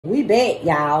We back,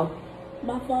 y'all.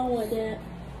 My phone went dead.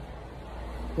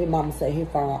 His mama said his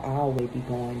phone always be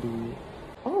going dead.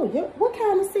 Oh, what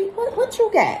kind of seed? What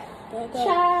you got?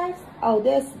 Chives? Oh,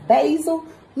 that's basil.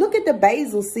 Look at the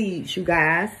basil seeds, you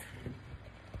guys.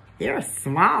 They're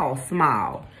small.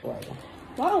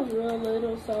 Mine's real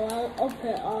little, so I'll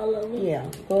put all of it. Yeah,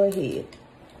 go ahead.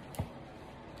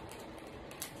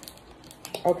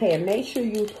 Okay, and make sure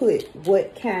you put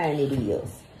what kind it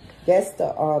is. That's the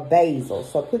basil.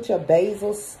 So put your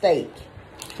basil steak.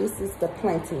 This is the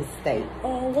plantain steak.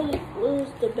 Where's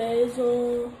the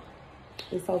basil?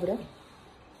 It's over there.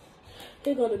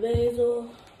 Here go the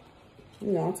basil. You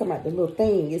know, I'm talking about the little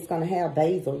thing. It's going to have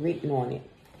basil written on it.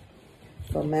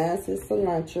 So mine is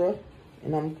cilantro.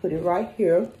 And I'm going to put it right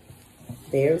here.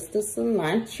 There's the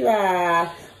cilantro.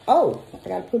 Oh, I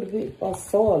got to put a bit of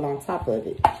soil on top of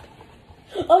it.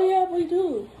 Oh, yeah, we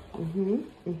do.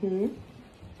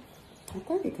 I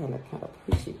think it kind of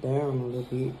push it down a little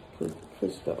bit.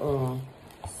 Push the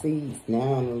seeds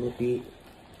down a little bit.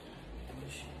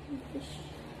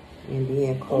 And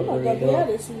then cover it up. Yeah,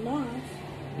 this is nice.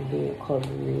 And then cover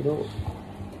it up.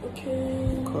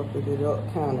 Okay. Cover it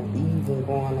up, kind of even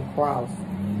going across.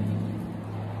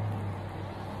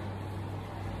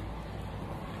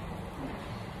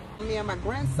 Me and my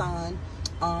grandson,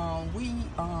 we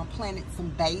planted some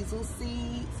basil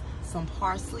seeds, some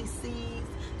parsley seeds,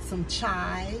 some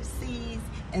chive seeds,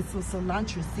 and some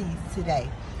cilantro seeds today.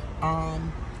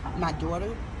 My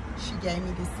daughter, she gave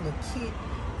me this little kit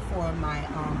for my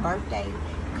birthday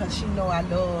because she know I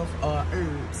love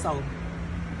herbs. So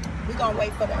we're gonna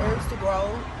wait for the herbs to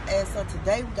grow. And so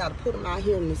today we gotta put them out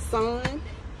here in the sun,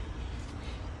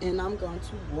 and I'm going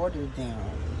to water them.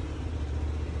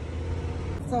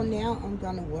 So now I'm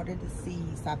gonna water the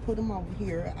seeds. I put them over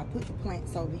here. I put the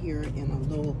plants over here in a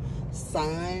little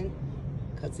sun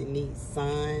because it needs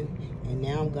sun. And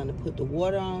now I'm gonna put the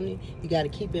water on it. You gotta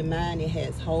keep in mind it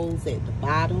has holes at the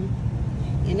bottom.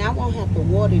 And I won't have to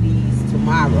water these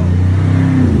tomorrow.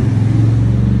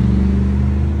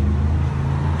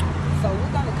 So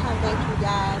we're gonna come back, you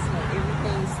guys, when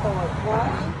everything starts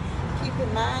growing. Keep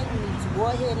in mind you need to go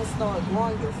ahead and start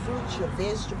growing your fruits, your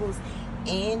vegetables,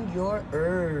 and your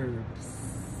herbs.